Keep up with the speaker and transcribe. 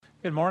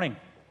Good morning.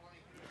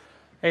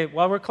 Hey,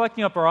 while we're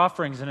collecting up our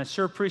offerings, and I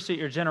sure appreciate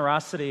your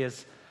generosity,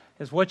 as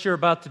what you're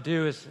about to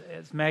do,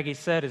 as Maggie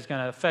said, is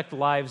going to affect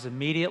lives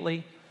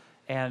immediately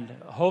and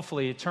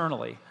hopefully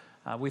eternally.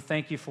 We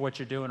thank you for what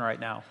you're doing right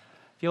now.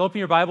 If you'll open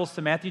your Bibles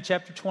to Matthew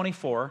chapter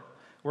 24,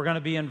 we're going to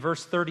be in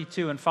verse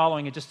 32 and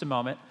following in just a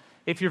moment.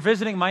 If you're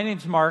visiting, my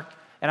name's Mark,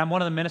 and I'm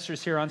one of the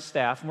ministers here on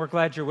staff, and we're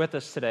glad you're with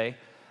us today.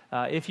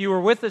 If you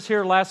were with us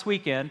here last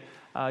weekend,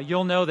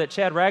 you'll know that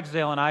Chad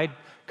Ragsdale and I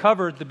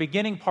covered the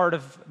beginning part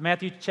of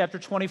Matthew chapter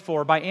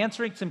 24 by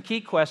answering some key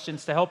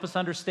questions to help us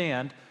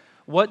understand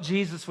what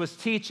Jesus was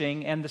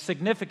teaching and the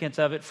significance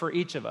of it for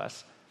each of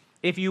us.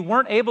 If you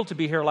weren't able to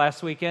be here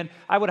last weekend,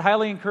 I would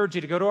highly encourage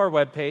you to go to our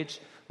webpage,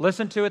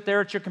 listen to it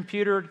there at your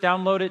computer,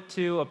 download it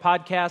to a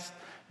podcast.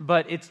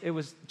 But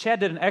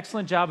Chad did an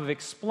excellent job of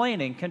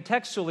explaining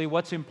contextually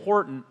what's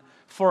important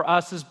for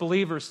us as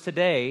believers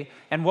today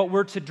and what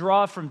we're to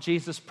draw from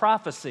Jesus'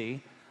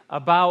 prophecy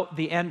about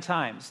the end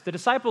times. The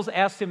disciples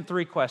asked him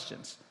three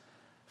questions.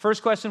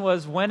 First question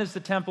was, when is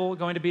the temple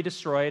going to be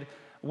destroyed?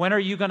 When are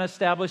you going to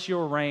establish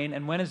your reign?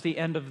 And when is the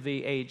end of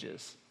the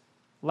ages?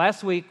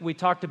 Last week, we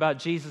talked about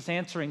Jesus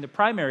answering the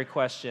primary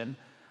question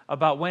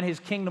about when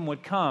his kingdom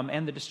would come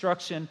and the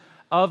destruction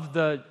of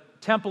the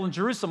temple in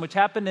Jerusalem, which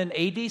happened in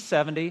AD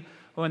 70,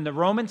 when the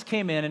Romans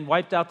came in and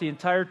wiped out the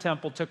entire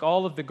temple, took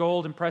all of the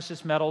gold and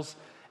precious metals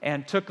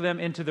and took them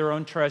into their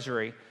own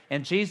treasury.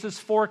 And Jesus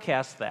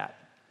forecast that.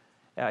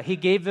 He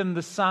gave them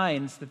the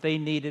signs that they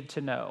needed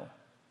to know.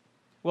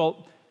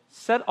 Well,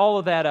 set all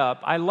of that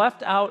up. I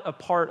left out a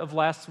part of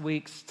last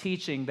week's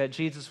teaching that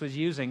Jesus was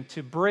using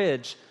to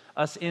bridge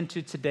us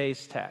into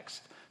today's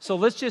text. So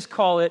let's just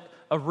call it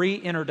a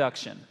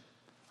reintroduction.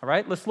 All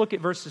right, let's look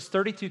at verses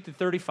 32 to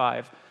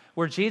 35,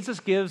 where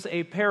Jesus gives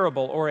a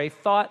parable or a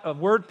thought, a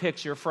word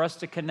picture for us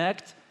to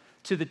connect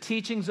to the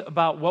teachings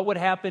about what would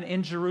happen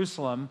in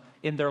Jerusalem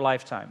in their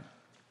lifetime.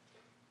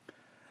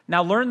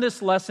 Now learn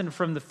this lesson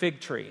from the fig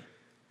tree.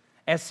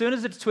 As soon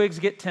as its twigs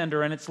get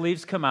tender and its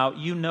leaves come out,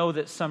 you know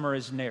that summer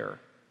is near.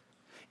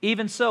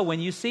 Even so,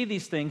 when you see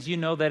these things, you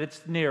know that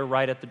it's near,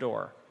 right at the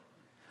door.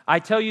 I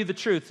tell you the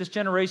truth, this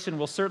generation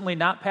will certainly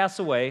not pass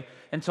away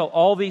until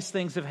all these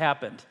things have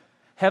happened.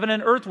 Heaven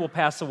and earth will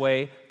pass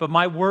away, but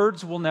my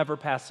words will never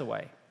pass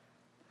away.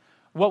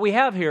 What we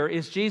have here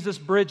is Jesus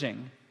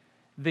bridging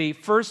the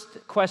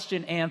first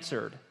question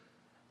answered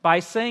by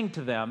saying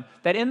to them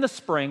that in the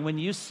spring, when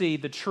you see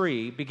the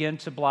tree begin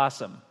to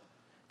blossom,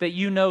 that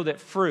you know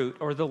that fruit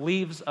or the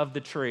leaves of the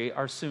tree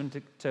are soon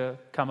to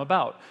come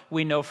about.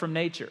 We know from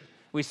nature.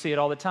 We see it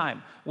all the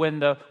time. When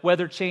the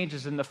weather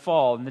changes in the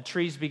fall and the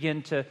trees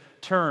begin to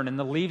turn and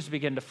the leaves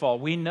begin to fall,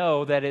 we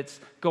know that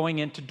it's going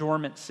into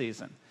dormant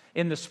season.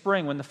 In the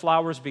spring, when the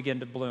flowers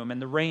begin to bloom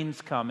and the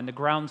rains come and the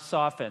ground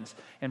softens,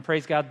 and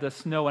praise God, the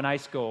snow and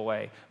ice go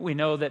away, we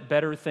know that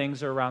better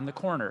things are around the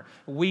corner.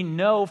 We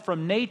know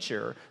from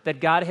nature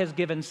that God has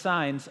given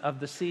signs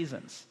of the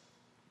seasons.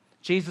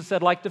 Jesus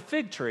said, like the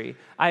fig tree,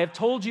 I have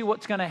told you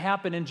what's going to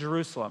happen in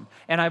Jerusalem,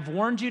 and I've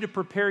warned you to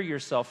prepare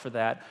yourself for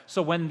that.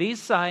 So when these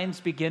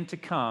signs begin to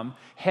come,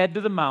 head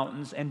to the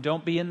mountains and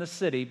don't be in the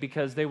city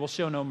because they will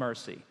show no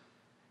mercy.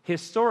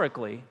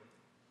 Historically,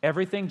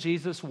 everything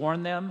Jesus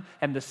warned them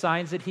and the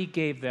signs that he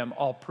gave them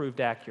all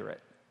proved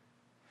accurate.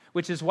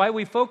 Which is why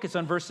we focus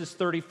on verses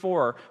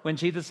 34 when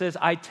Jesus says,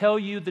 I tell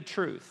you the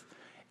truth.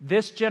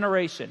 This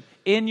generation,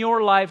 in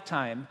your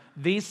lifetime,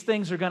 these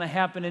things are going to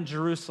happen in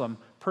Jerusalem.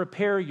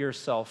 Prepare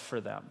yourself for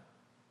them.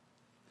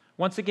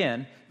 Once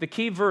again, the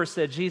key verse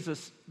that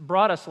Jesus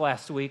brought us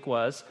last week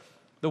was,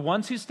 the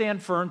ones who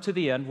stand firm to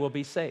the end will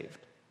be saved.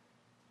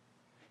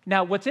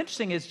 Now, what's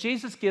interesting is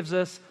Jesus gives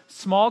us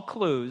small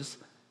clues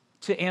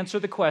to answer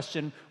the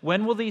question,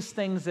 when will these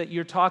things that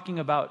you're talking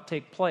about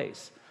take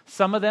place?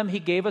 Some of them he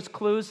gave us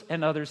clues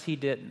and others he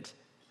didn't.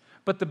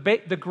 But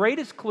the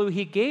greatest clue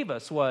he gave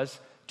us was,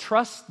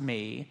 trust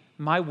me,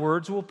 my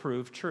words will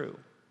prove true.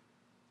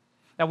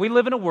 Now, we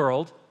live in a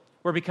world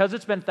where because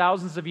it's been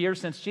thousands of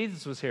years since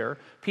Jesus was here,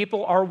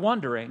 people are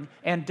wondering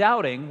and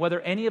doubting whether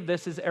any of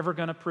this is ever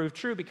going to prove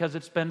true because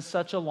it's been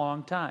such a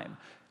long time.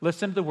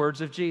 Listen to the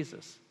words of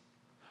Jesus.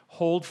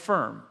 Hold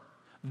firm.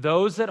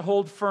 Those that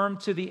hold firm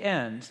to the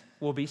end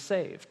will be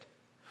saved.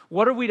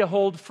 What are we to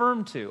hold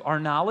firm to?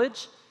 Our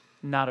knowledge?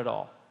 Not at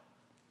all.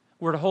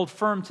 We're to hold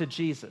firm to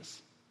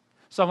Jesus.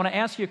 So I want to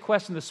ask you a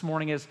question this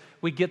morning as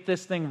we get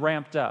this thing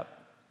ramped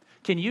up.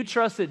 Can you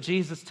trust that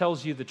Jesus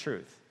tells you the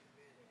truth?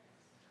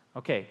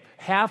 Okay,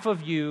 half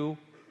of you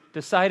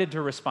decided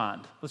to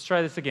respond. Let's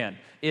try this again.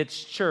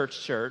 It's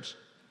church.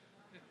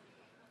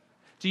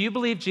 Do you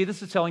believe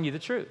Jesus is telling you the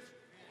truth?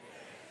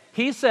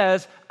 He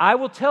says, I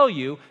will tell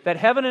you that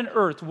heaven and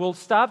earth will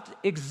stop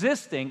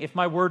existing if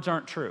my words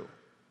aren't true.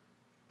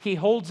 He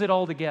holds it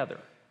all together.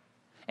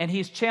 And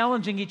he's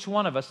challenging each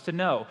one of us to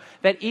know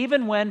that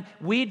even when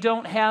we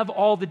don't have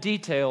all the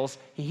details,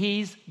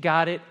 he's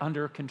got it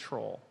under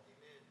control.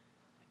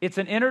 It's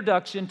an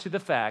introduction to the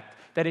fact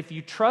that if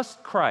you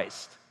trust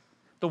Christ,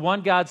 the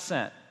one God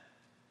sent,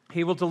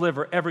 he will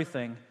deliver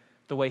everything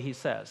the way he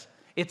says.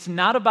 It's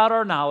not about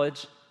our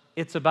knowledge.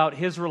 it's about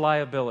his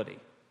reliability.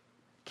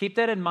 Keep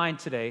that in mind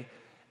today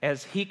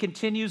as he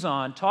continues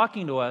on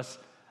talking to us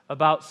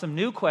about some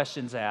new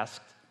questions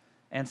asked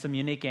and some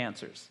unique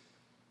answers.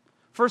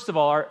 First of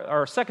all,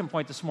 our second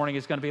point this morning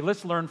is going to be,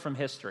 let's learn from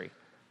history.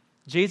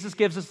 Jesus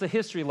gives us the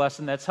history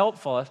lesson that's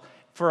helpful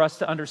for us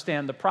to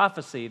understand the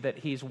prophecy that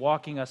he's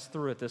walking us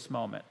through at this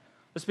moment.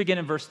 Let's begin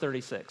in verse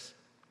 36.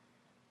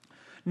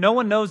 No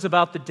one knows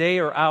about the day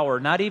or hour,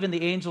 not even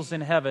the angels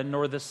in heaven,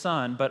 nor the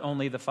Son, but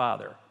only the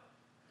Father.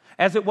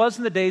 As it was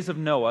in the days of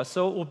Noah,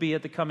 so it will be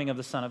at the coming of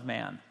the Son of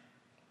Man.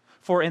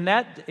 For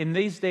in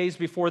these days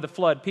before the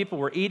flood, people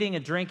were eating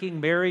and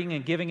drinking, marrying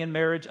and giving in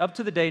marriage, up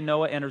to the day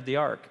Noah entered the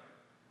ark.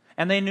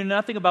 And they knew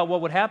nothing about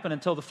what would happen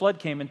until the flood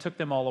came and took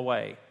them all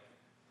away.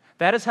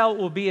 That is how it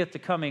will be at the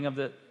coming of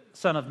the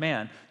Son of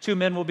Man. 2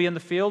 men will be in the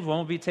field, one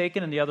will be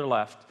taken and the other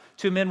left.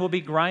 2 men will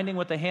be grinding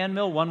with a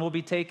handmill, one will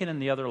be taken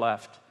and the other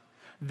left.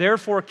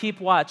 Therefore keep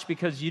watch,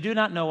 because you do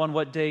not know on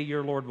what day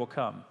your Lord will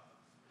come.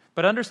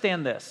 But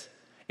understand this.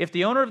 If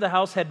the owner of the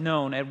house had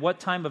known at what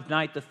time of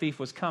night the thief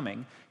was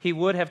coming, he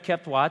would have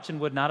kept watch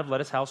and would not have let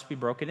his house be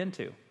broken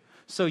into.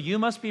 So you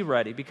must be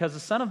ready, because the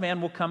Son of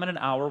Man will come in an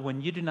hour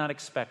when you do not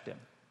expect him.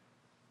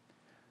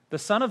 The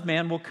Son of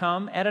Man will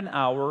come at an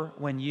hour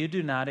when you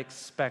do not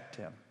expect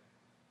him.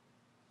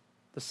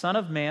 The Son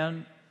of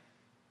Man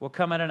will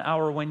come at an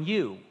hour when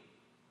you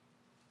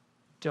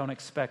don't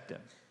expect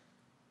him.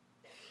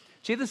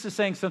 Jesus is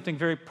saying something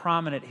very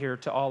prominent here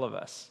to all of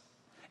us.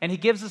 And he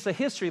gives us a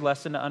history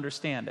lesson to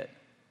understand it.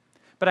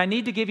 But I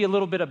need to give you a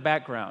little bit of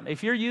background.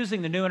 If you're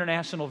using the New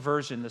International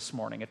Version this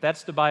morning, if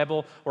that's the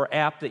Bible or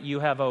app that you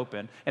have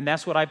open, and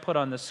that's what I put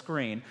on the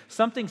screen,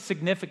 something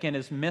significant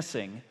is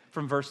missing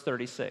from verse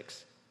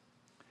 36.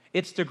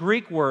 It's the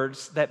Greek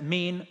words that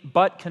mean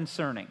but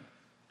concerning.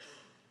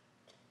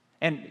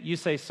 And you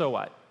say, so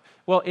what?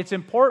 Well, it's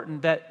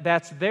important that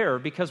that's there,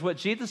 because what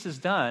Jesus has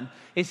done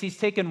is he's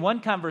taken one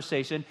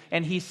conversation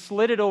and he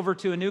slid it over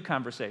to a new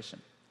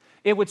conversation.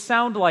 It would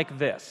sound like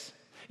this.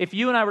 If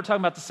you and I were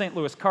talking about the St.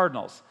 Louis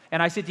Cardinals,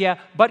 and I said, yeah,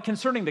 but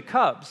concerning the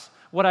Cubs,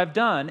 what I've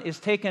done is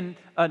taken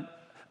a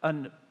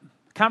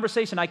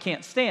conversation I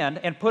can't stand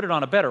and put it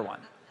on a better one.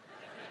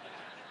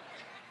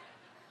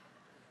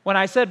 When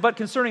I said, but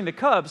concerning the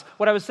Cubs,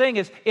 what I was saying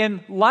is,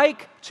 in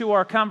like to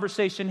our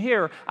conversation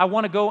here, I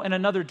want to go in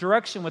another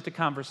direction with the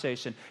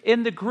conversation.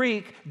 In the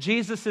Greek,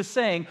 Jesus is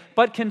saying,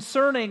 but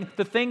concerning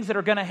the things that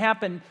are going to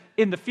happen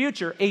in the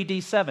future,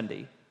 AD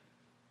 70,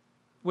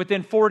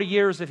 within 40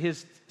 years of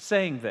his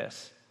saying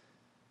this,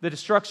 the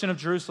destruction of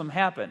Jerusalem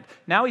happened.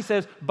 Now he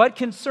says, but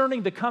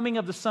concerning the coming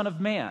of the Son of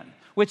Man,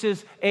 which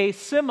is a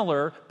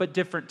similar but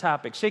different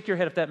topic. Shake your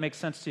head if that makes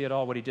sense to you at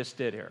all, what he just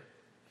did here.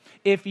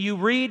 If you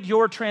read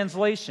your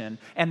translation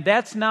and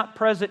that's not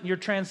present in your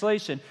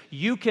translation,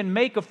 you can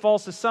make a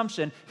false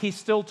assumption he's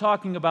still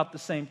talking about the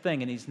same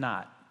thing, and he's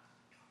not.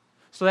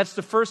 So that's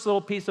the first little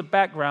piece of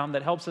background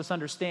that helps us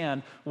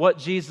understand what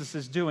Jesus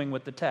is doing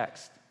with the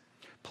text.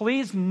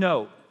 Please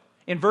note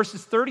in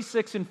verses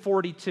 36 and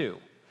 42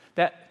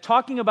 that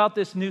talking about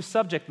this new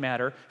subject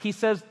matter, he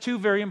says 2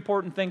 very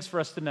important things for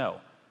us to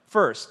know.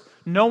 First,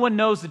 no one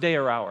knows the day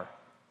or hour.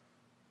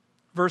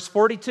 Verse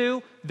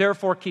 42,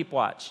 therefore keep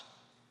watch.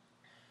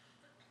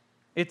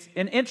 It's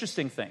an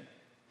interesting thing.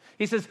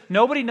 He says,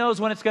 nobody knows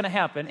when it's going to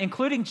happen,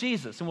 including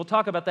Jesus, and we'll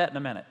talk about that in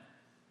a minute.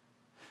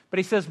 But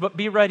he says, but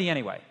be ready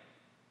anyway,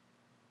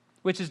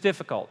 which is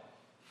difficult.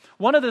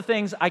 One of the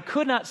things I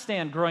could not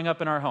stand growing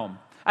up in our home,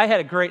 I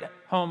had a great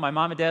home. My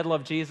mom and dad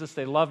loved Jesus.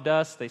 They loved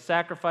us. They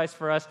sacrificed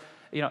for us.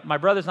 You know, my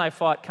brothers and I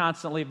fought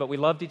constantly, but we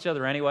loved each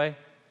other anyway.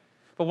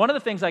 But one of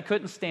the things I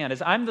couldn't stand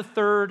is I'm the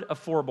third of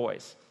 4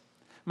 boys.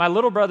 My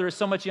little brother is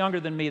so much younger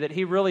than me that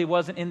he really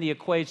wasn't in the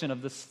equation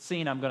of the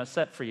scene I'm going to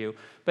set for you.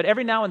 But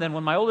every now and then,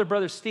 when my older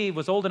brother Steve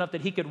was old enough that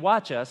he could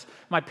watch us,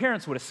 my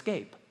parents would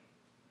escape.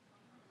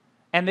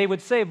 And they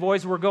would say,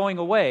 boys, we're going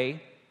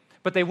away,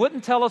 but they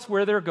wouldn't tell us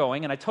where they're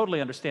going, and I totally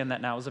understand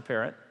that now as a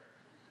parent.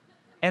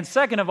 And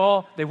second of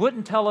all, they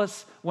wouldn't tell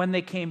us when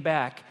they came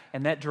back,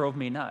 and that drove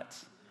me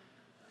nuts.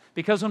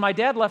 Because when my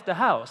dad left the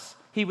house,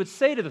 he would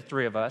say to the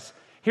 3 of us,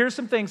 here's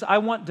some things I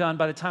want done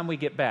by the time we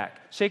get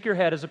back. Shake your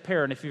head as a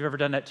parent if you've ever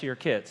done that to your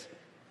kids.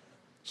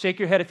 Shake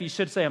your head if you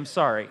should say, I'm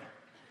sorry.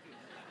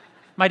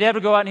 My dad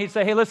would go out and he'd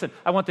say, hey, listen,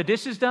 I want the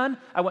dishes done.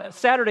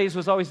 Saturdays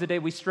was always the day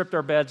we stripped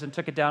our beds and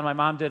took it down. My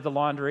mom did the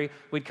laundry.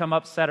 We'd come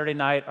up Saturday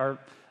night.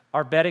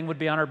 Our bedding would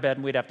be on our bed,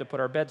 and we'd have to put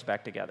our beds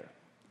back together.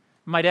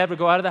 My dad would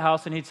go out of the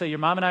house, and he'd say, your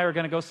mom and I are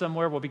going to go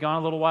somewhere. We'll be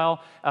gone a little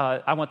while.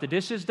 I want the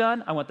dishes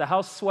done. I want the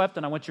house swept,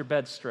 and I want your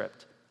bed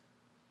stripped.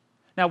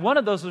 Now, one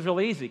of those was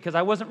really easy because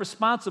I wasn't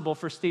responsible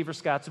for Steve or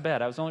Scott's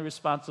bed. I was only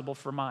responsible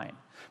for mine.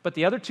 But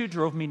the other 2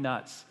 drove me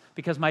nuts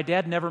because my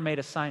dad never made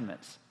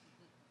assignments.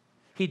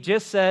 He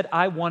just said,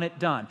 I want it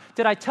done.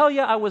 Did I tell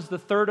you I was the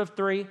third of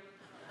 3?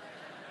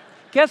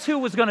 Guess who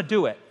was going to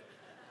do it?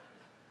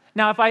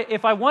 Now,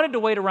 if I wanted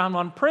to wait around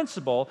on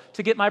principle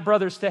to get my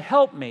brothers to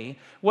help me,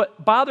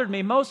 what bothered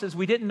me most is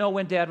we didn't know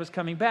when Dad was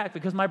coming back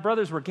because my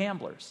brothers were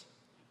gamblers.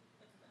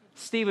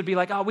 Steve would be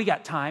like, oh, we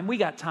got time.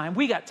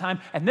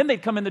 And then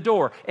they'd come in the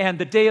door, and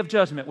the day of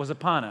judgment was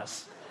upon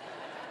us.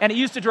 And it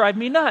used to drive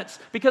me nuts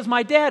because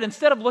my dad,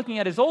 instead of looking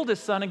at his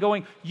oldest son and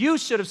going, you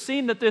should have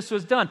seen that this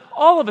was done,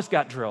 all of us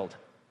got drilled.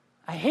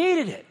 I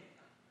hated it.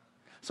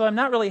 So I'm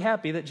not really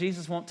happy that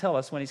Jesus won't tell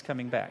us when he's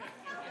coming back.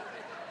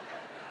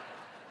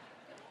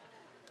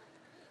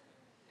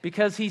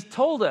 Because he's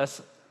told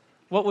us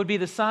what would be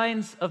the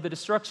signs of the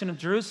destruction of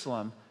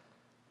Jerusalem,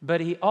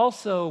 but he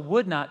also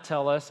would not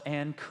tell us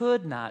and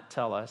could not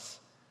tell us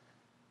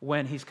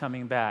when he's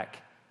coming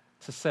back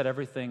to set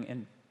everything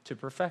into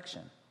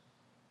perfection.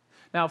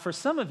 Now, for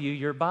some of you,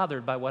 you're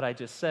bothered by what I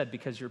just said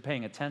because you're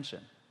paying attention.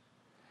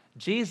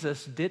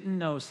 Jesus didn't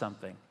know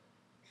something,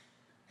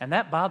 and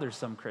that bothers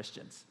some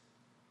Christians.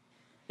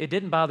 It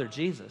didn't bother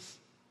Jesus.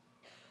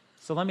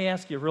 So let me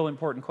ask you a real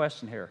important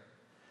question here.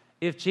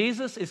 If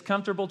Jesus is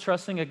comfortable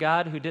trusting a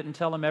God who didn't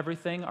tell him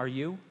everything, are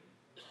you?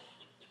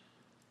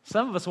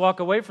 Some of us walk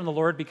away from the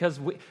Lord because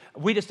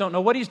we just don't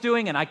know what he's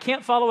doing, and I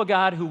can't follow a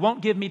God who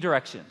won't give me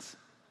directions.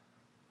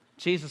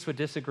 Jesus would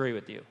disagree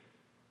with you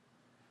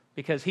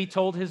because he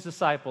told his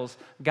disciples,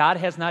 God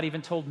has not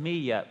even told me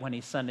yet when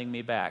he's sending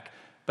me back.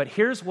 But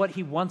here's what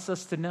he wants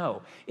us to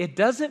know. It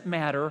doesn't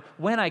matter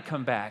when I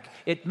come back.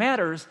 It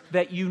matters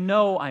that you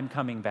know I'm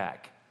coming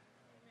back.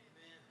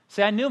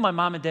 See, I knew my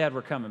mom and dad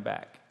were coming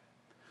back.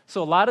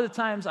 So a lot of the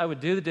times I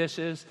would do the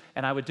dishes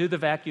and I would do the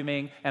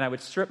vacuuming and I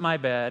would strip my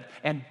bed.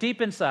 And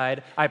deep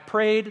inside, I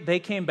prayed they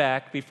came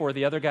back before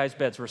the other guys'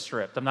 beds were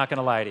stripped. I'm not going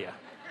to lie to you.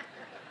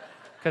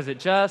 Because it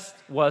just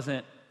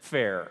wasn't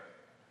fair.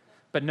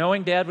 But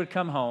knowing Dad would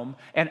come home,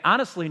 and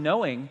honestly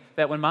knowing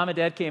that when Mom and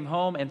Dad came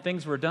home and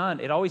things were done,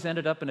 it always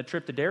ended up in a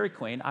trip to Dairy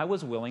Queen, I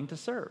was willing to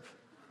serve.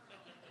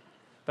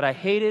 But I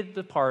hated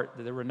the part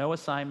that there were no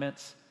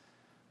assignments.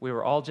 We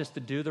were all just to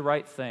do the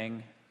right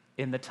thing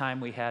in the time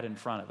we had in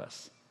front of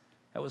us.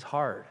 That was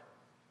hard.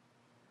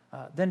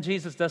 Then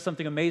Jesus does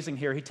something amazing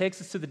here. He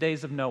takes us to the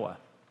days of Noah.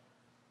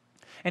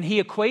 And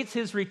he equates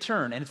his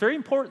return, and it's very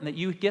important that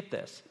you get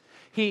this.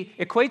 He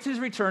equates his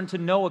return to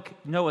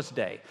Noah's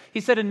day. He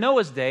said in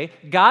Noah's day,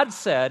 God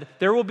said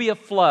there will be a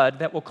flood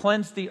that will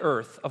cleanse the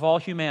earth of all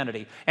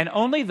humanity, and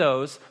only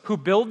those who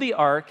build the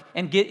ark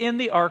and get in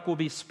the ark will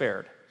be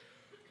spared.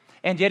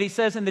 And yet he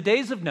says in the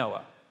days of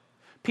Noah,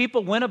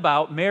 people went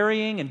about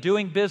marrying and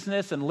doing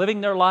business and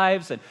living their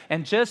lives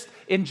and just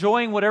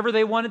enjoying whatever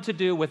they wanted to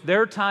do with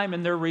their time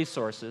and their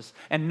resources,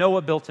 and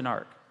Noah built an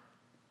ark.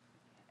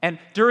 And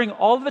during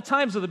all the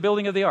times of the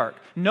building of the ark,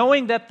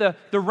 knowing that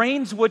the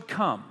rains would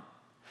come,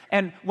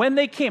 and when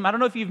they came, I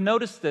don't know if you've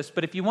noticed this,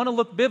 but if you want to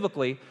look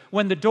biblically,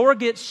 when the door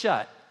gets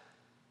shut,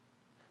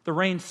 the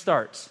rain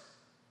starts.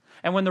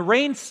 And when the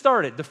rain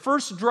started, the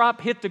first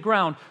drop hit the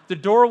ground, the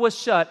door was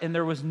shut, and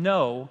there was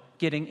no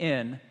getting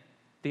in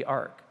the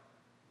ark.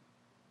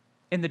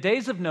 In the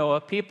days of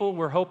Noah, people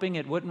were hoping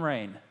it wouldn't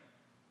rain.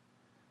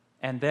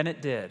 And then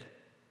it did.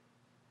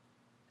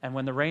 And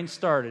when the rain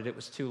started, it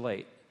was too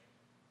late.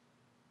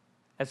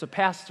 As a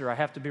pastor, I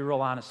have to be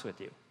real honest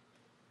with you.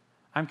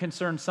 I'm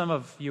concerned some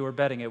of you are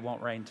betting it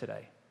won't rain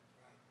today.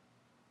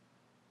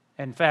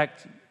 In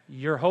fact,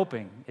 you're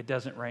hoping it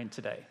doesn't rain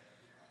today.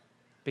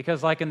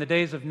 Because like in the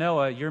days of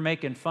Noah, you're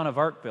making fun of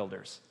ark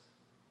builders.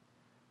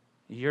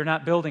 You're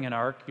not building an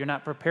ark. You're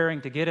not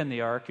preparing to get in the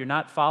ark. You're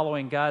not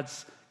following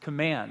God's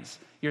commands.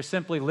 You're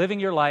simply living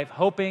your life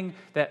hoping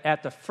that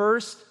at the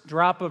first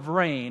drop of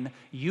rain,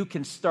 you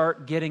can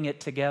start getting it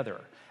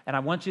together. And I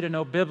want you to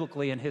know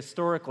biblically and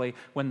historically,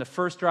 when the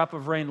first drop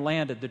of rain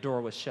landed, the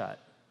door was shut.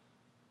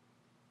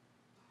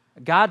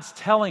 God's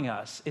telling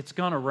us it's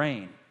going to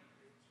rain.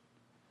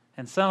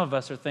 And some of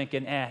us are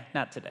thinking,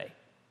 not today.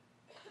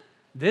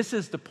 This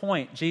is the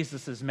point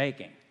Jesus is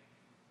making.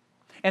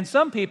 And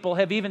some people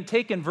have even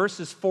taken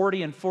verses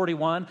 40 and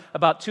 41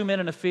 about 2 men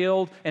in a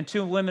field and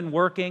 2 women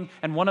working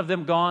and one of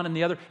them gone and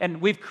the other.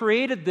 And we've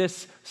created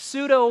this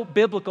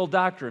pseudo-biblical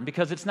doctrine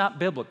because it's not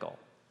biblical.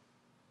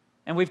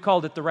 And we've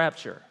called it the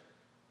rapture.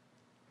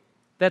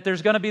 That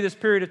there's going to be this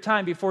period of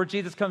time before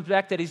Jesus comes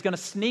back that he's going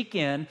to sneak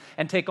in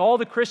and take all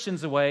the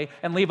Christians away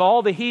and leave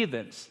all the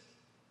heathens.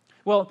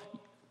 Well,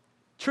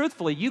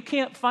 truthfully, you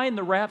can't find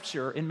the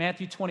rapture in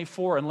Matthew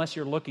 24 unless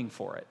you're looking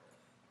for it.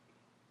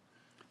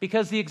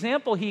 Because the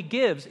example he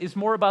gives is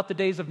more about the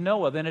days of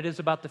Noah than it is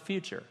about the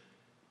future.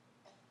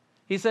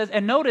 He says,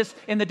 and notice,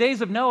 in the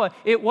days of Noah,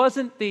 it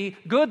wasn't the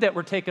good that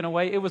were taken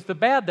away, it was the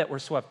bad that were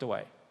swept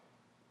away.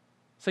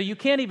 So you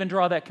can't even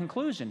draw that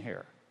conclusion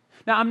here.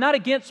 Now, I'm not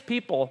against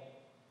people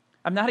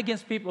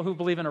who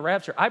believe in a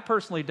rapture. I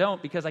personally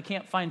don't because I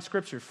can't find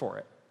scripture for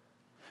it.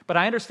 But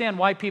I understand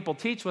why people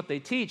teach what they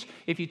teach.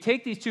 If you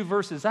take these 2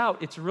 verses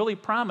out, it's really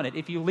prominent.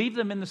 If you leave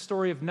them in the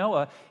story of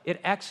Noah, it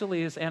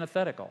actually is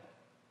antithetical.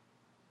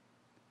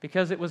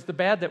 Because it was the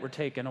bad that were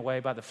taken away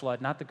by the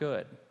flood, not the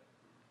good.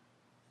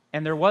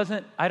 And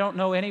I don't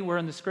know anywhere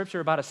in the scripture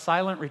about a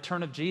silent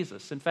return of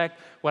Jesus. In fact,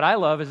 what I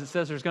love is it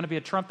says there's going to be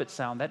a trumpet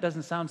sound. That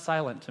doesn't sound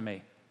silent to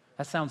me.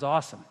 That sounds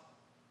awesome.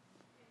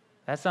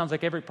 That sounds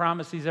like every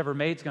promise he's ever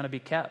made is going to be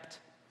kept.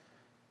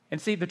 And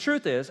see, the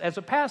truth is, as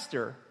a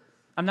pastor,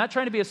 I'm not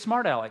trying to be a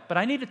smart aleck, but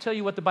I need to tell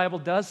you what the Bible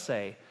does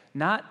say,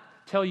 not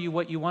tell you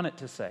what you want it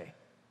to say.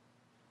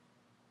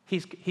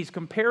 He's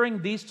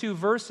comparing these two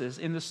verses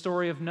in the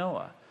story of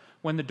Noah.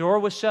 When the door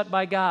was shut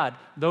by God,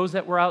 those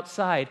that were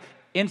outside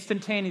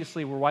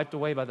instantaneously were wiped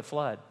away by the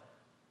flood.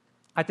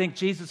 I think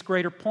Jesus'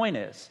 greater point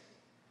is,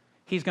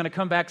 he's going to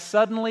come back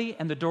suddenly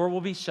and the door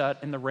will be shut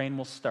and the rain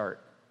will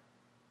start.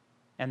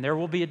 And there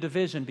will be a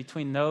division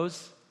between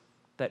those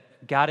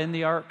that got in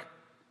the ark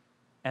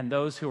and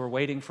those who are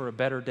waiting for a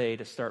better day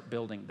to start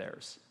building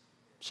theirs.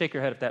 Shake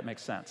your head if that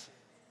makes sense.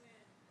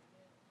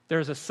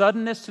 There's a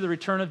suddenness to the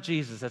return of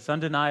Jesus that's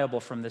undeniable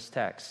from this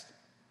text.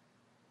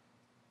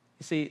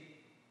 You see,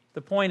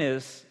 the point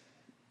is,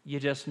 you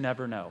just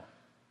never know.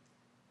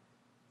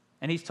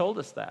 And he's told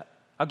us that.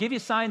 I'll give you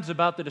signs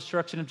about the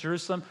destruction of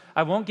Jerusalem.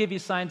 I won't give you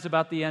signs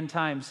about the end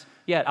times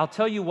yet. I'll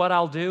tell you what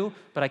I'll do,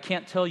 but I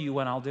can't tell you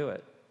when I'll do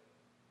it.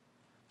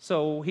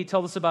 So he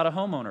told us about a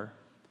homeowner.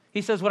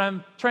 He says, what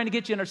I'm trying to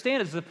get you to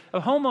understand is if a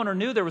homeowner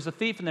knew there was a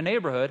thief in the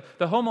neighborhood,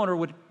 the homeowner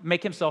would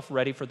make himself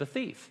ready for the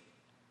thief.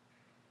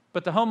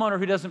 But the homeowner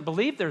who doesn't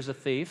believe there's a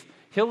thief,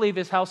 he'll leave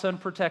his house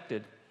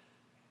unprotected.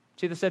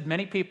 Jesus said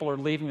many people are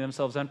leaving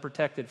themselves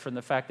unprotected from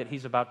the fact that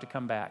he's about to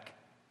come back.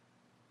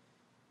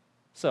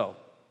 So,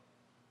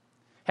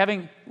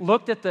 having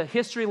looked at the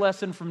history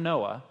lesson from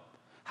Noah,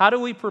 how do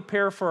we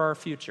prepare for our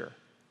future?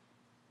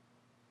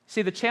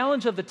 See, the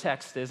challenge of the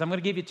text is, I'm going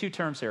to give you two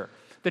terms here.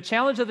 The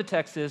challenge of the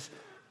text is,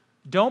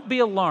 don't be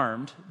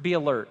alarmed, be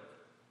alert.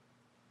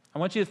 I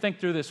want you to think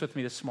through this with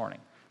me this morning.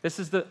 This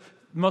is the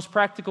most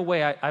practical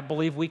way I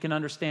believe we can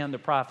understand the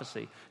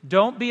prophecy.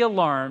 Don't be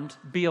alarmed,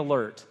 be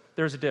alert.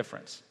 There's a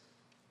difference.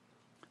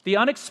 The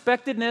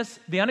unexpected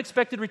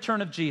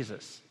return of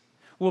Jesus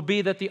will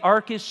be that the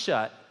ark is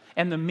shut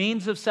and the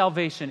means of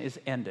salvation is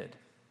ended.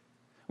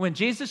 When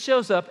Jesus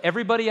shows up,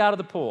 everybody out of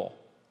the pool.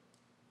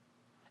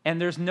 And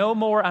there's no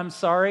more, I'm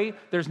sorry,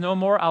 there's no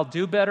more, I'll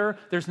do better,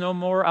 there's no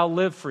more, I'll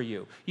live for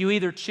you. You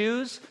either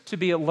choose to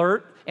be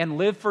alert and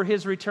live for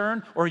his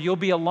return, or you'll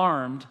be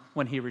alarmed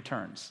when he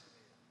returns.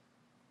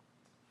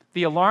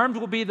 The alarmed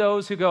will be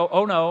those who go,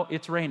 oh no,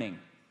 it's raining.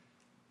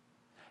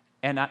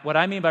 And what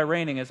I mean by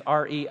raining is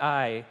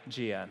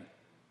R-E-I-G-N.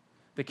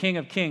 The King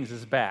of Kings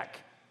is back.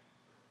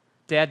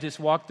 Dad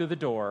just walked through the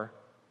door,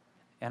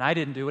 and I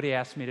didn't do what he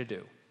asked me to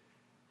do.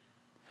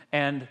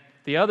 And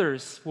the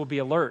others will be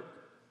alert,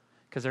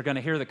 because they're going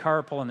to hear the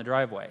car pull in the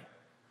driveway.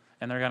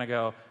 And they're going to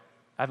go,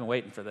 I've been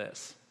waiting for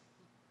this.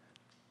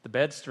 The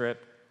bed's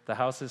stripped, the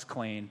house is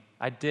clean.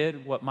 I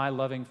did what my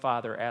loving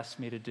Father asked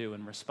me to do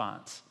in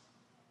response.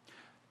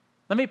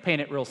 Let me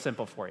paint it real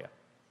simple for you.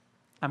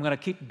 I'm going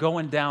to keep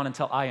going down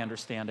until I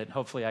understand it, and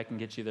hopefully I can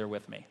get you there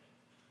with me.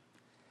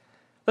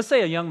 Let's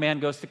say a young man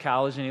goes to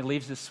college and he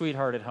leaves his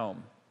sweetheart at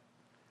home.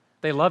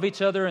 They love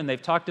each other and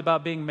they've talked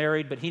about being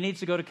married, but he needs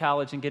to go to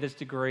college and get his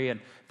degree, and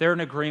they're in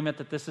agreement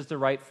that this is the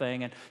right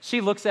thing. And she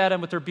looks at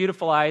him with her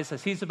beautiful eyes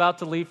as he's about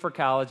to leave for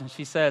college, and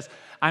she says,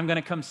 I'm going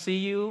to come see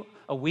you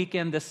a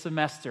weekend this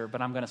semester,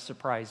 but I'm going to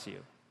surprise you.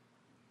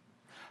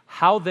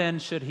 How then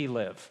should he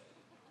live?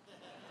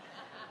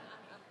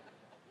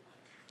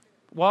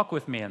 Walk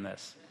with me in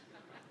this.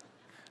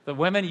 The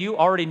women, you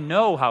already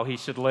know how he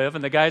should live,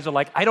 and the guys are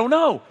like, I don't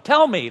know,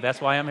 tell me, that's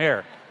why I'm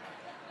here.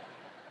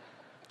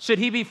 Should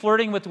he be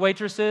flirting with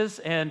waitresses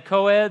and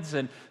co-eds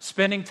and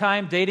spending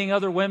time dating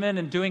other women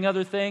and doing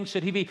other things?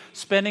 Should he be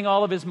spending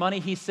all of his money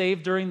he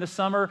saved during the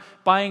summer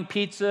buying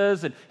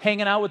pizzas and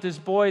hanging out with his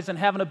boys and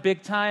having a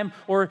big time?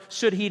 Or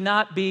should he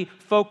not be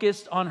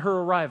focused on her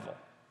arrival?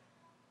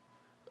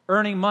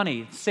 Earning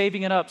money,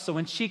 saving it up so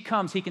when she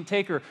comes, he can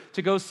take her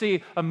to go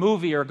see a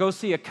movie or go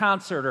see a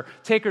concert or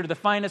take her to the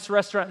finest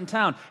restaurant in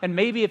town. And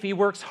maybe if he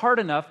works hard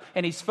enough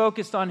and he's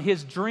focused on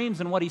his dreams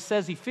and what he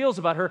says he feels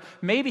about her,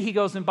 maybe he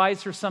goes and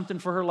buys her something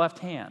for her left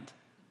hand.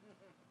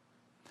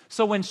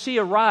 So when she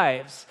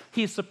arrives,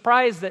 he's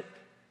surprised that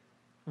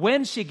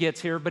when she gets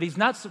here, but he's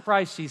not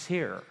surprised she's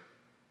here.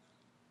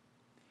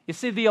 You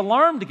see, the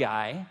alarmed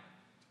guy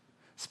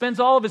spends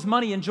all of his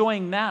money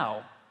enjoying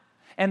now.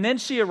 And then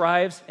she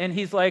arrives, and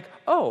he's like,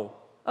 oh,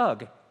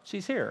 ugh,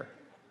 she's here.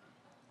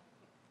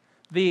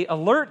 The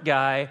alert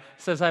guy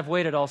says, I've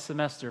waited all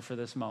semester for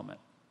this moment.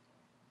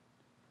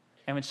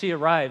 And when she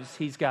arrives,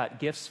 he's got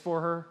gifts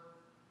for her.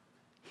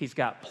 He's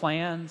got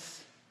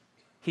plans.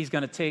 He's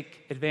going to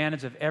take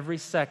advantage of every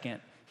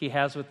second he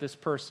has with this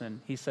person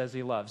he says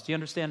he loves. Do you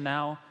understand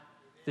now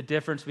the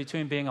difference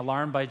between being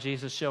alarmed by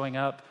Jesus showing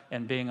up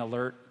and being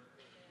alert?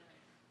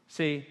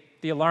 See,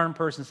 the alarmed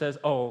person says,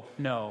 oh,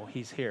 no,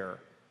 he's here.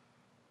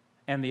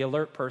 And the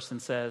alert person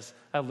says,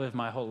 I've lived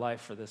my whole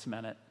life for this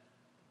minute.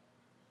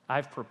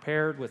 I've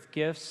prepared with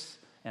gifts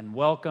and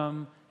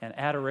welcome and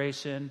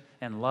adoration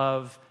and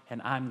love,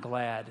 and I'm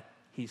glad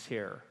he's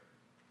here.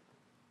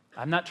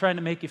 I'm not trying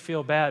to make you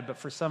feel bad, but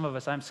for some of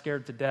us, I'm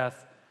scared to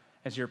death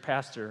as your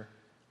pastor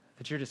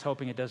that you're just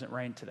hoping it doesn't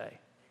rain today.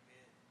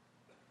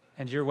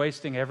 And you're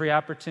wasting every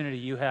opportunity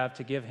you have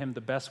to give him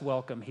the best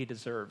welcome he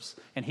deserves.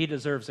 And he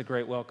deserves a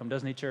great welcome,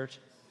 doesn't he, church?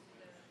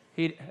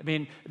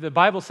 The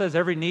Bible says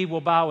every knee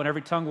will bow and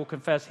every tongue will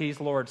confess He's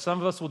Lord. Some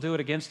of us will do it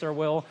against our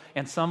will,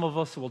 and some of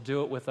us will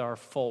do it with our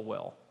full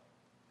will.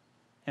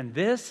 And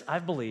this, I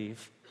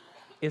believe,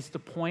 is the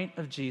point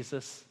of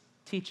Jesus'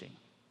 teaching.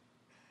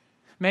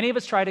 Many of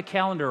us try to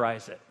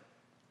calendarize it.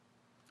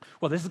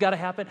 Well, this has got to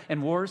happen,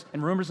 and wars,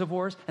 and rumors of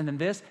wars, and then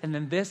this, and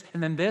then this,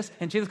 and then this.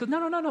 And Jesus goes,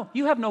 no.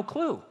 You have no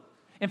clue.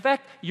 In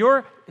fact,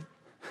 your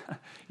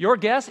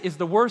guess is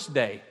the worst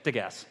day to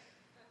guess,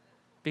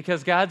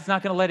 because God's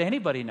not going to let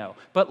anybody know.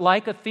 But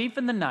like a thief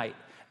in the night,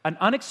 an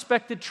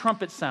unexpected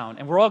trumpet sound,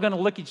 and we're all going to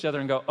look at each other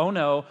and go, oh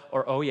no,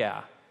 or oh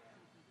yeah.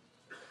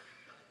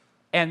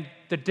 And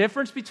the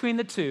difference between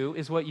the two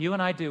is what you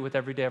and I do with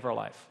every day of our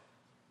life.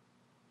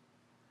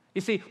 You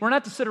see, we're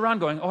not to sit around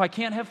going, oh, I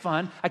can't have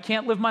fun. I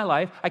can't live my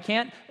life. I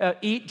can't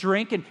eat,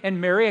 drink,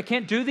 and marry. I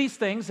can't do these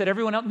things that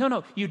everyone else.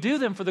 No. You do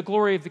them for the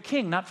glory of the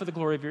King, not for the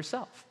glory of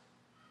yourself.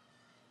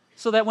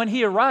 So that when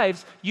He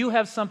arrives, you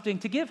have something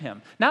to give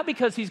Him. Not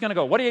because He's going to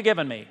go, what are you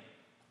giving me?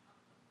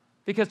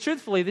 Because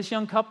truthfully, this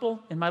young couple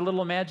in my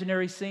little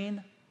imaginary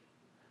scene,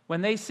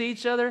 when they see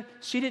each other,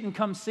 she didn't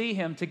come see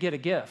Him to get a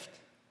gift.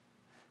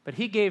 But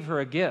He gave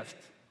her a gift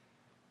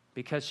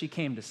because she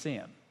came to see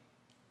Him.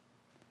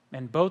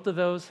 And both of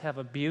those have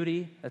a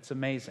beauty that's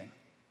amazing.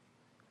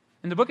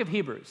 In the book of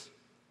Hebrews,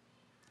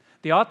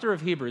 the author of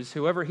Hebrews,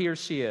 whoever he or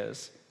she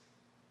is,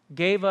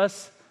 gave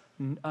us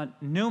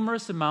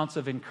numerous amounts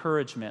of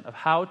encouragement of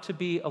how to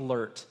be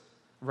alert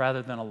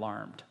rather than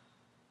alarmed.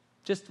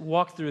 Just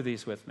walk through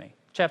these with me.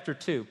 Chapter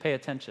 2, pay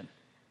attention.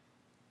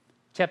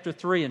 Chapter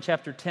 3 and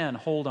chapter 10,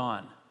 hold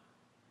on.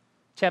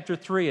 Chapter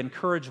 3,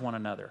 encourage one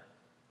another.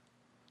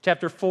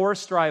 Chapter 4,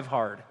 strive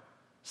hard.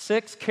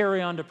 6,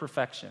 carry on to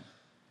perfection.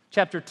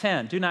 Chapter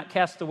 10, do not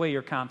cast away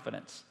your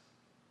confidence.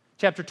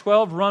 Chapter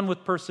 12, run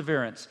with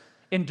perseverance.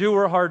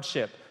 Endure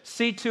hardship.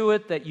 See to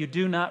it that you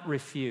do not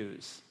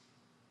refuse.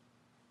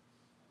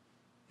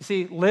 You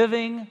see,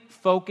 living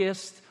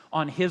focused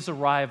on His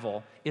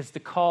arrival is the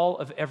call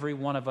of every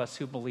one of us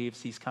who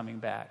believes He's coming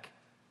back.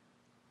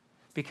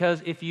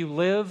 Because if you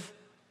live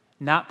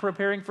not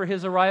preparing for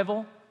His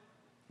arrival,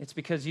 it's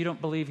because you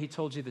don't believe He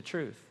told you the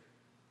truth.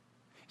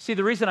 See,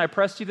 the reason I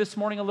pressed you this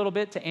morning a little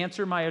bit to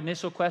answer my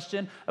initial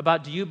question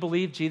about do you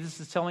believe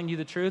Jesus is telling you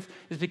the truth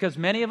is because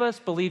many of us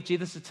believe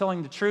Jesus is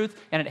telling the truth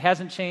and it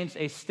hasn't changed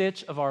a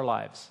stitch of our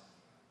lives.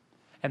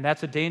 And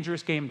that's a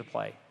dangerous game to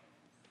play.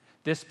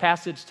 This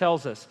passage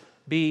tells us,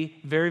 be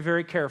very,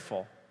 very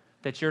careful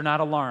that you're not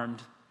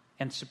alarmed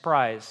and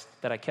surprised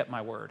that I kept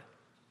my word.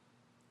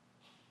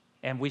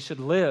 And we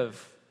should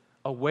live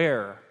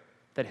aware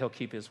that He'll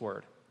keep His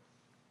word.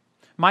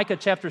 Micah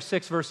chapter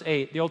 6, verse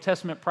 8, the Old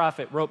Testament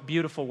prophet wrote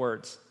beautiful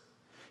words.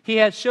 He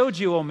has showed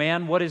you, O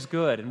man, what is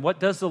good, and what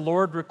does the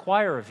Lord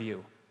require of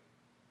you?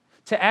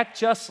 To act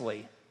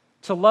justly,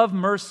 to love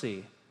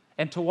mercy,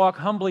 and to walk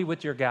humbly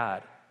with your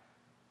God.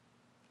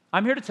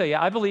 I'm here to tell you,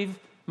 I believe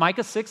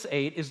Micah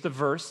 6:8 is the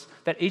verse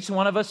that each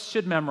one of us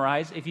should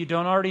memorize. If you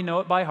don't already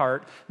know it by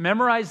heart,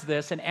 memorize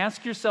this and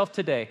ask yourself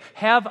today,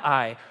 have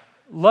I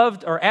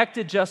loved or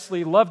acted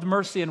justly, loved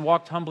mercy, and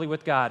walked humbly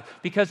with God?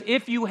 Because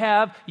if you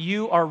have,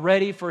 you are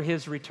ready for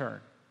His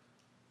return.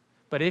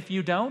 But if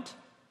you don't,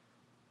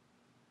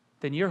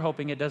 then you're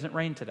hoping it doesn't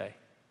rain today.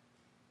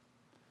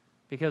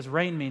 Because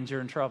rain means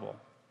you're in trouble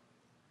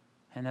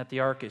and that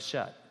the ark is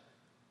shut.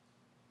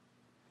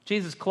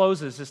 Jesus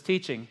closes His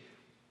teaching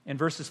in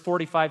verses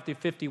 45 through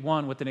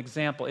 51 with an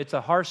example. It's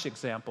a harsh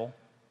example.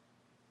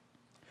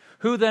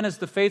 Who then is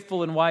the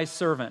faithful and wise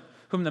servant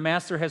whom the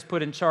master has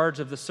put in charge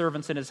of the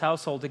servants in his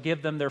household to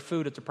give them their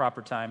food at the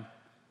proper time?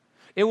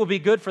 It will be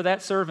good for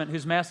that servant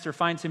whose master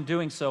finds him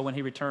doing so when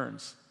he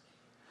returns.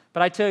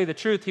 But I tell you the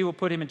truth, he will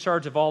put him in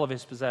charge of all of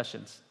his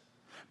possessions.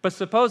 But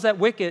suppose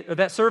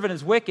that servant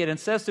is wicked and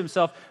says to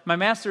himself, my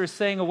master is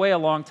staying away a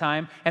long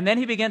time, and then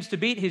he begins to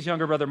beat his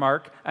younger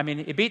brother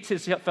he beats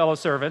his fellow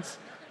servants,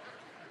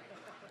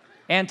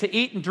 and to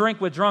eat and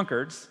drink with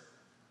drunkards.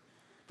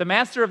 The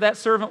master of that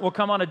servant will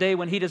come on a day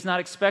when he does not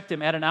expect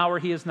him, at an hour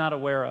he is not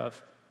aware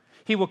of.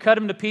 He will cut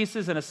him to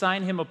pieces and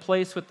assign him a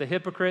place with the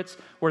hypocrites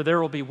where there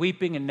will be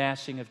weeping and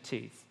gnashing of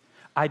teeth.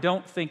 I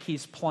don't think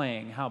he's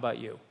playing. How about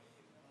you?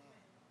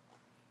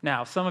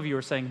 Now, some of you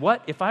are saying,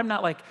 what? If I'm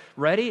not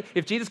ready?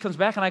 If Jesus comes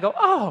back and I go,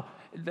 oh,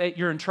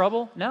 you're in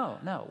trouble?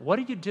 No. What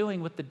are you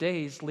doing with the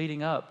days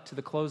leading up to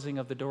the closing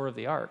of the door of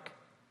the ark?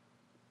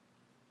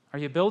 Are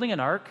you building an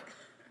ark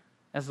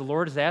as the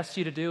Lord has asked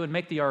you to do, and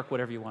make the ark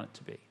whatever you want it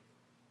to be?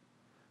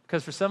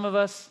 Because for some of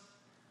us,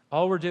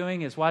 all we're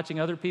doing is watching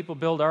other people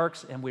build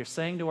arks, and we're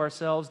saying to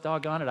ourselves,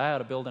 doggone it, I ought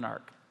to build an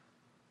ark.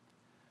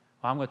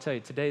 Well, I'm going to tell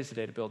you, today's the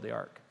day to build the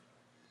ark,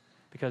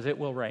 because it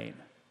will rain.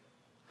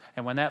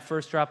 And when that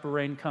first drop of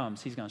rain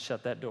comes, He's going to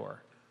shut that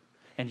door.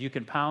 And you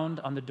can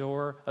pound on the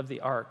door of the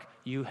ark.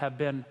 You have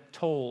been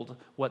told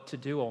what to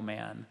do, O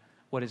man,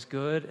 what is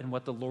good and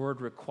what the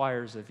Lord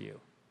requires of you.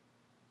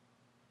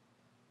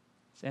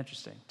 It's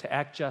interesting. To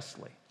act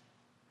justly,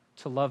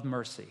 to love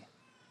mercy,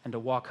 and to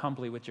walk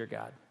humbly with your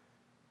God.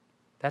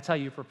 That's how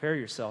you prepare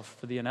yourself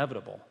for the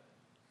inevitable.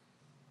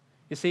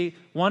 You see,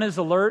 one is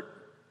alert,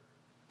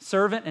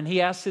 servant, and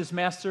he asks his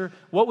master,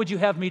 "What would you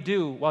have me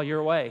do while you're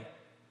away?"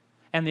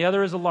 And the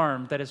other is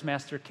alarmed that his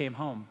master came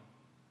home.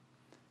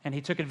 And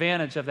he took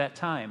advantage of that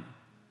time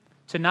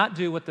to not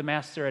do what the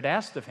master had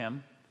asked of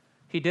him.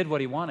 He did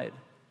what he wanted,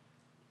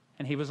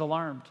 and he was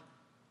alarmed.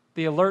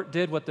 The alert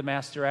did what the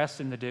master asked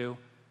him to do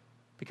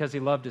because he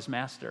loved his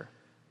master.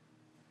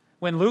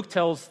 When Luke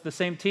tells the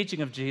same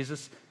teaching of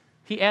Jesus,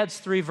 he adds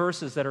 3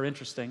 verses that are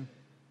interesting.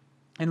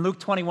 In Luke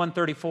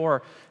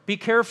 21:34, "Be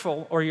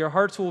careful, or your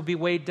hearts will be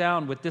weighed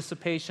down with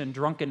dissipation,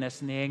 drunkenness,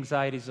 and the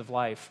anxieties of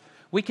life."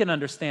 We can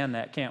understand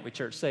that, can't we,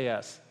 church? Say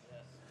yes.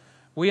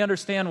 We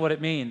understand what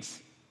it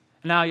means.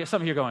 Now,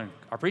 some of you are going,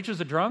 "Are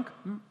preachers a drunk?"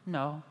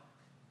 No.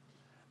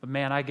 But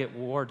man, I get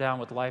wore down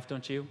with life,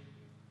 don't you?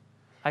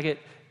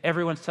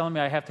 Everyone's telling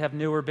me I have to have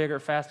newer, bigger,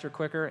 faster,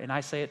 quicker, and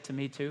I say it to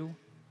me too.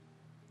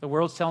 The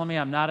world's telling me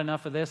I'm not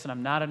enough of this and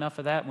I'm not enough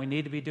of that, and we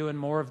need to be doing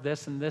more of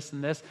this and this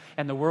and this,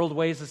 and the world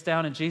weighs us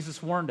down, and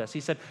Jesus warned us.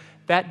 He said,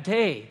 that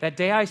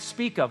day I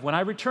speak of, when I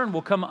return,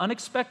 will come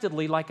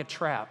unexpectedly like a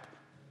trap,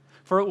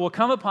 for it will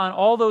come upon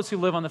all those who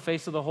live on the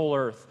face of the whole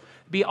earth.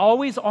 Be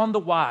always on the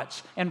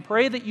watch, and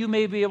pray that you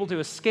may be able to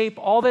escape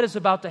all that is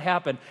about to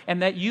happen,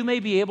 and that you may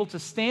be able to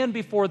stand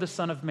before the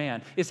Son of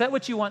Man. Is that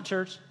what you want,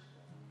 church?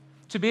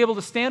 To be able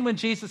to stand when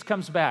Jesus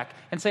comes back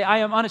and say, "I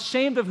am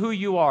unashamed of who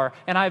you are,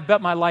 and I have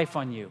bet my life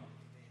on you."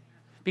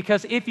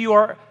 Because if you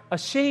are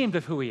ashamed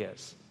of who he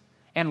is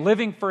and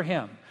living for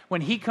him,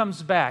 when he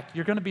comes back,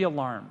 you're going to be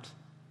alarmed.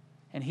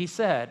 And he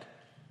said,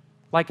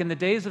 like in the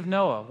days of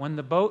Noah, when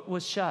the boat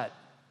was shut,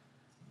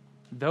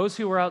 those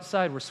who were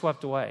outside were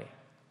swept away,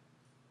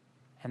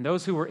 and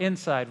those who were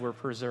inside were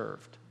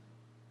preserved.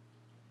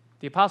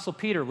 The Apostle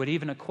Peter would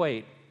even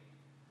equate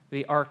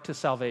the ark to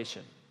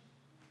salvation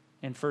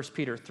in 1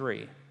 Peter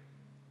 3.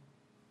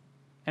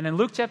 And in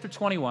Luke chapter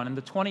 21, in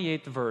the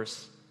 28th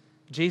verse,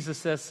 Jesus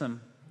says some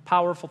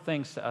powerful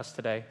things to us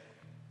today.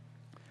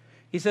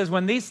 He says,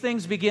 "When these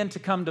things begin to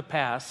come to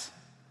pass,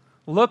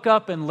 look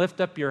up and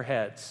lift up your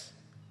heads,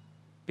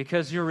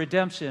 because your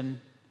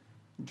redemption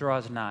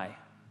draws nigh."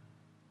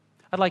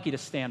 I'd like you to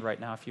stand right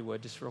now, if you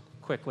would, just real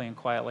quickly and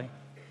quietly.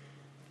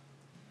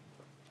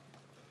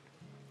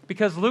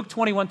 Because Luke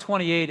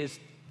 21:28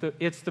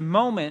 it's the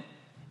moment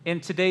in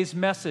today's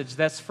message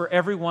that's for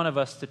every one of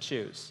us to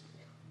choose.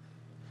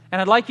 And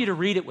I'd like you to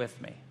read it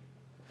with me.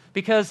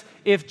 Because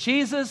if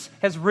Jesus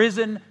has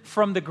risen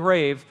from the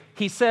grave,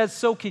 he says,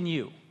 so can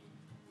you.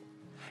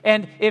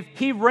 And if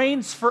he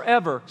reigns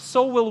forever,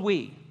 so will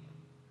we.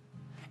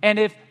 And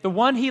if the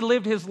one he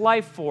lived his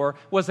life for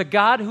was a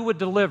God who would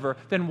deliver,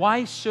 then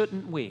why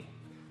shouldn't we?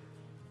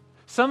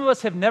 Some of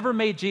us have never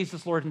made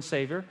Jesus Lord and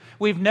Savior.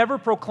 We've never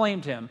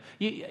proclaimed him.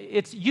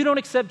 You don't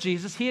accept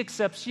Jesus, he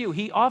accepts you.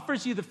 He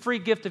offers you the free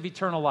gift of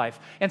eternal life.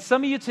 And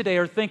some of you today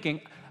are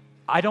thinking,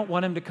 "I don't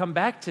want him to come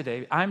back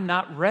today. I'm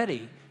not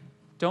ready."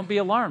 Don't be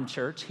alarmed,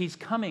 church. He's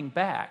coming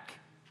back.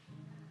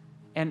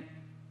 And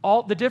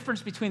all the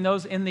difference between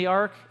those in the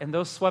ark and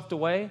those swept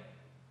away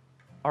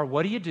are,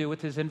 what do you do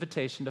with his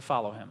invitation to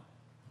follow him?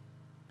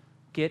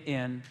 Get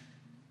in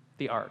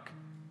the ark.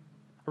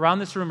 Around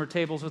this room are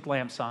tables with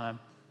lamps on them.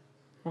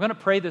 We're going to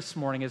pray this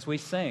morning as we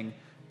sing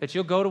that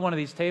you'll go to one of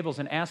these tables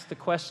and ask the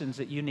questions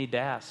that you need to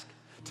ask,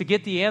 to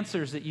get the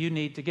answers that you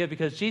need to give,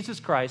 because Jesus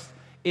Christ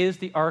is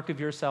the ark of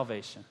your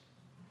salvation.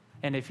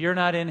 And if you're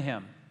not in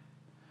him,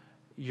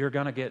 you're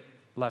going to get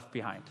left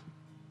behind.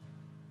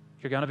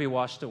 You're going to be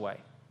washed away.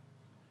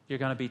 You're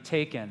going to be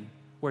taken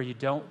where you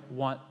don't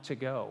want to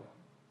go.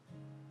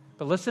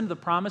 But listen to the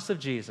promise of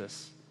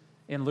Jesus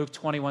in Luke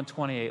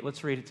 21:28.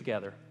 Let's read it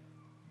together.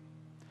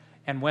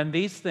 "And when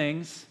these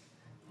things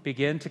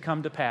begin to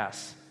come to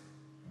pass,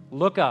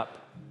 look up,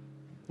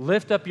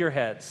 lift up your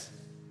heads,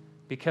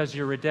 because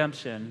your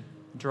redemption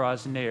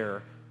draws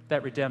near."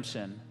 That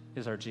redemption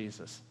is our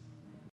Jesus.